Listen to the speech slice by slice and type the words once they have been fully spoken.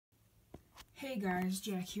Hey guys,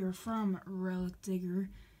 Jack here from Relic Digger,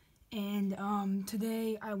 and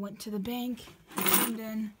today I went to the bank.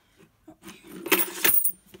 I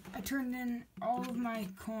turned in all of my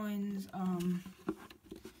coins, and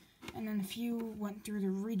then a few went through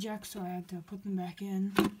the reject, so I had to put them back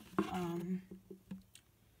in.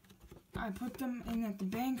 I put them in at the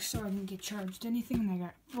bank so I didn't get charged anything, and I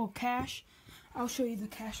got full cash. I'll show you the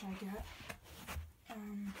cash I got.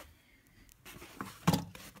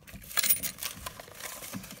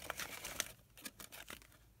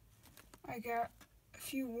 I got a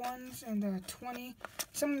few ones and 20.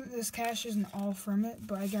 Some of this cash isn't all from it,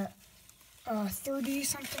 but I got 30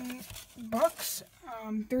 something bucks,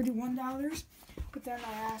 $31. But then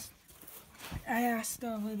I asked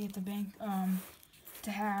the lady at the bank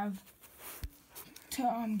to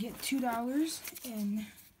get $2 in.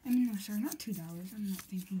 No, sorry, not $2. I'm not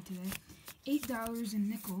thinking today. $8 in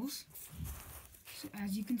nickels. So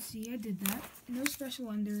as you can see, I did that. No special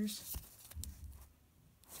lenders.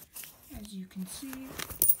 As you can see,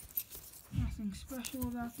 nothing special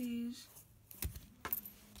about these.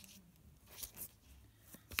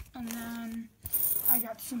 And then I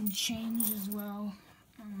got some change as well.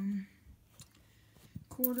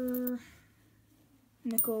 Quarter,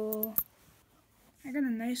 nickel. I got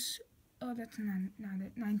a nice, oh that's not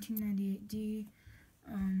it, 1998D,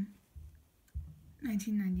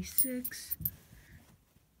 1996,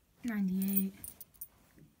 98,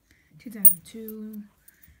 2002.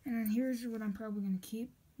 And then here's what I'm probably going to keep,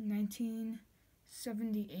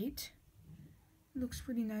 1978. Looks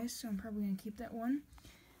pretty nice, so I'm probably going to keep that one.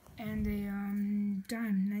 And a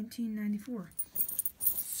dime, 1994.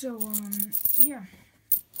 So, yeah.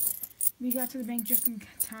 We got to the bank just in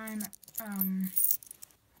time.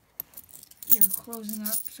 They were closing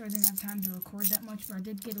up, so I didn't have time to record that much, but I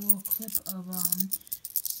did get a little clip of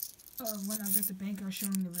when I was at the bank. I was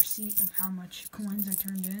showing the receipt of how much coins I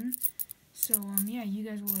turned in. So, yeah, you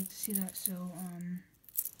guys will like to see that, so,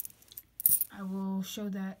 I will show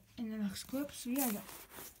that in the next clip. So, yeah, I got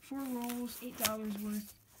 4 rolls, $8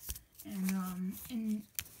 worth, and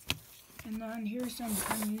then here's some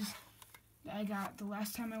pennies that I got the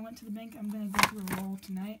last time I went to the bank. I'm going to go through a roll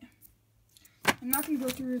tonight. I'm not going to go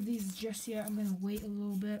through these just yet. I'm going to wait a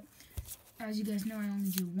little bit. As you guys know, I only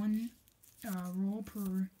do one roll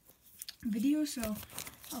per video, so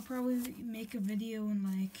I'll probably make a video in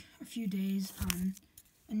like a few days on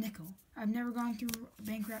a nickel. I've never gone through a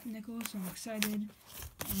bank wrapped nickel, so I'm excited.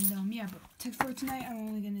 And yeah, but for tonight, I'm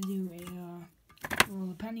only gonna do a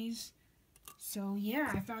roll of pennies. So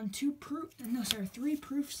yeah, I found 3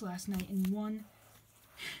 proofs last night in one.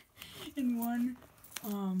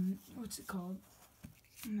 What's it called?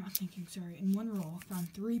 I'm not thinking. Sorry, in one roll, I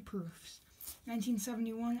found 3 proofs.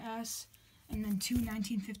 1971S. And then 2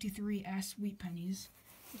 1953S wheat pennies,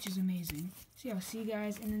 which is amazing. So yeah, I'll see you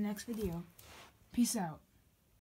guys in the next video. Peace out.